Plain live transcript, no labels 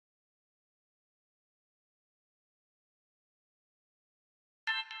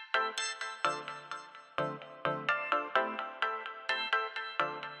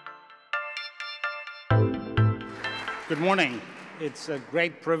Good morning. It's a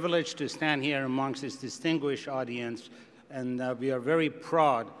great privilege to stand here amongst this distinguished audience, and we are very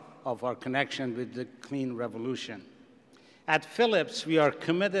proud of our connection with the clean revolution. At Philips, we are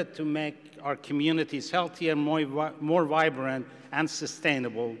committed to make our communities healthier, more vibrant, and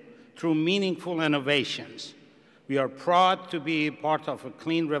sustainable through meaningful innovations. We are proud to be part of a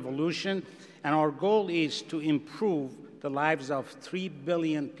clean revolution, and our goal is to improve the lives of 3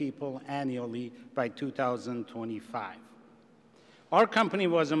 billion people annually by 2025. Our company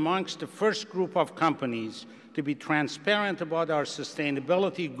was amongst the first group of companies to be transparent about our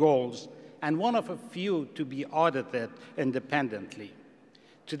sustainability goals and one of a few to be audited independently.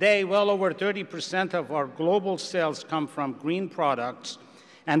 Today, well over 30% of our global sales come from green products,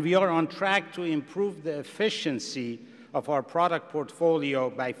 and we are on track to improve the efficiency of our product portfolio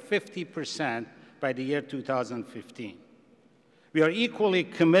by 50% by the year 2015. We are equally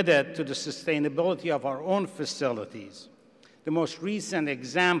committed to the sustainability of our own facilities. The most recent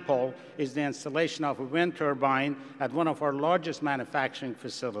example is the installation of a wind turbine at one of our largest manufacturing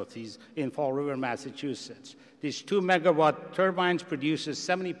facilities in Fall River, Massachusetts. These 2-megawatt turbines produces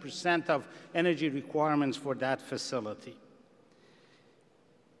 70% of energy requirements for that facility.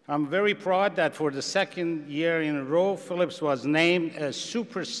 I'm very proud that for the second year in a row, Philips was named a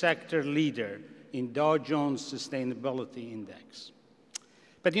super sector leader in Dow Jones Sustainability Index.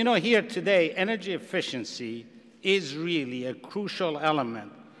 But you know, here today, energy efficiency is really a crucial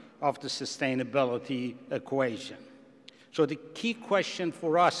element of the sustainability equation. So the key question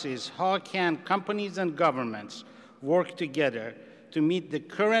for us is, how can companies and governments work together to meet the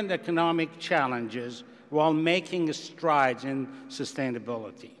current economic challenges while making strides in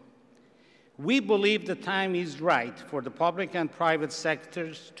sustainability? We believe the time is right for the public and private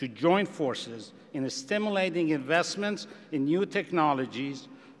sectors to join forces in stimulating investments in new technologies,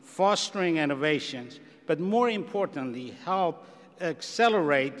 fostering innovations, but more importantly, help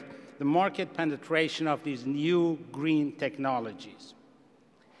accelerate the market penetration of these new green technologies.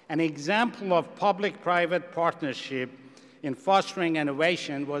 An example of public-private partnership in fostering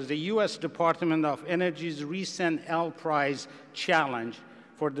innovation was the U.S. Department of Energy's recent L-Prize challenge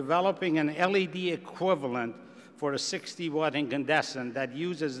for developing an LED equivalent for a 60-watt incandescent that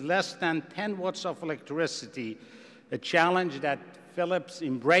uses less than 10 watts of electricity, a challenge that Philips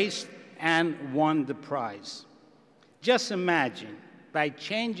embraced and won the prize. Just imagine, by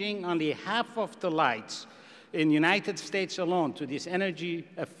changing only half of the lights in the United States alone to this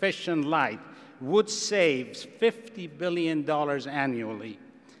energy-efficient light would save $50 billion annually.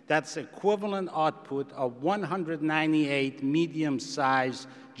 That's equivalent output of 198 medium-sized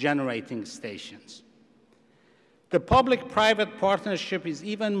generating stations. The public-private partnership is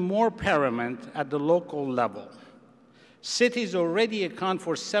even more paramount at the local level. Cities already account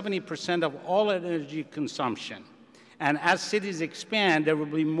for 70% of all energy consumption. And as cities expand, there will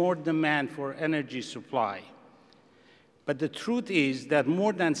be more demand for energy supply. But the truth is that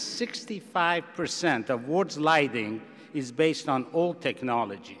more than 65% of world's lighting is based on old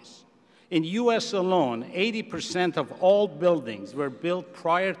technologies. In the US alone, 80% of all buildings were built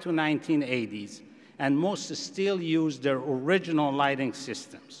prior to 1980s, and most still use their original lighting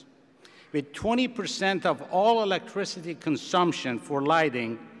systems. With 20% of all electricity consumption for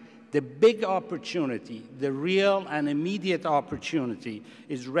lighting, the big opportunity, the real and immediate opportunity,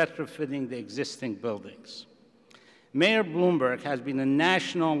 is retrofitting the existing buildings. Mayor Bloomberg has been a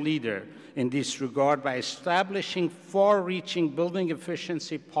national leader in this regard by establishing far-reaching building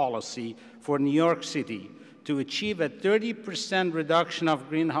efficiency policy for New York City to achieve a 30% reduction of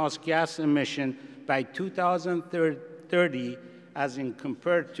greenhouse gas emission by 2030 as in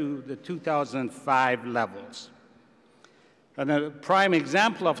compared to the 2005 levels. And a prime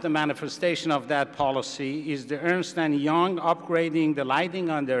example of the manifestation of that policy is the Ernst & Young upgrading the lighting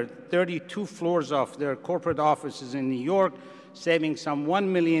on their 32 floors of their corporate offices in New York, saving some $1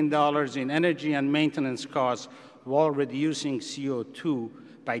 million in energy and maintenance costs while reducing CO2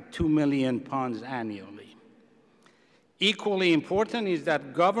 by 2 million pounds annually. Equally important is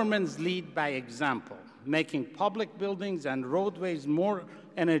that governments lead by example, making public buildings and roadways more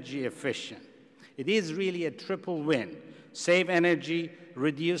energy efficient. It is really a triple win: save energy,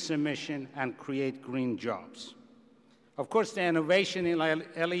 reduce emission, and create green jobs. Of course, the innovation in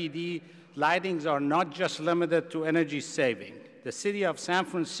LED lightings are not just limited to energy saving. The city of San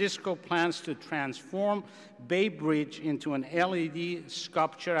Francisco plans to transform Bay Bridge into an LED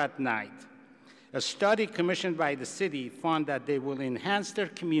sculpture at night. A study commissioned by the city found that they will enhance their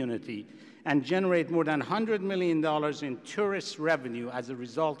community and generate more than $100 million in tourist revenue as a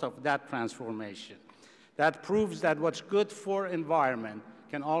result of that transformation. That proves that what's good for environment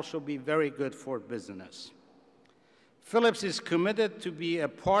can also be very good for business. Philips is committed to be a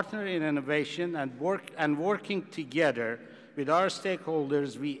partner in innovation and working together with our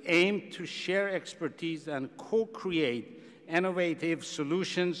stakeholders. We aim to share expertise and co-create innovative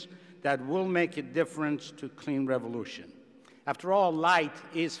solutions that will make a difference to clean revolution. After all, light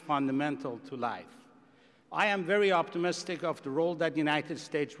is fundamental to life. I am very optimistic of the role that the United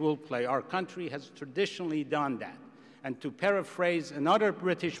States will play. Our country has traditionally done that. And to paraphrase another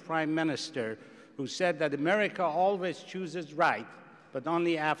British Prime Minister who said that America always chooses right, but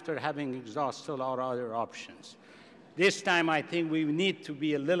only after having exhausted our other options. This time, I think we need to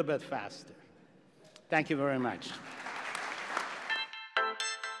be a little bit faster. Thank you very much.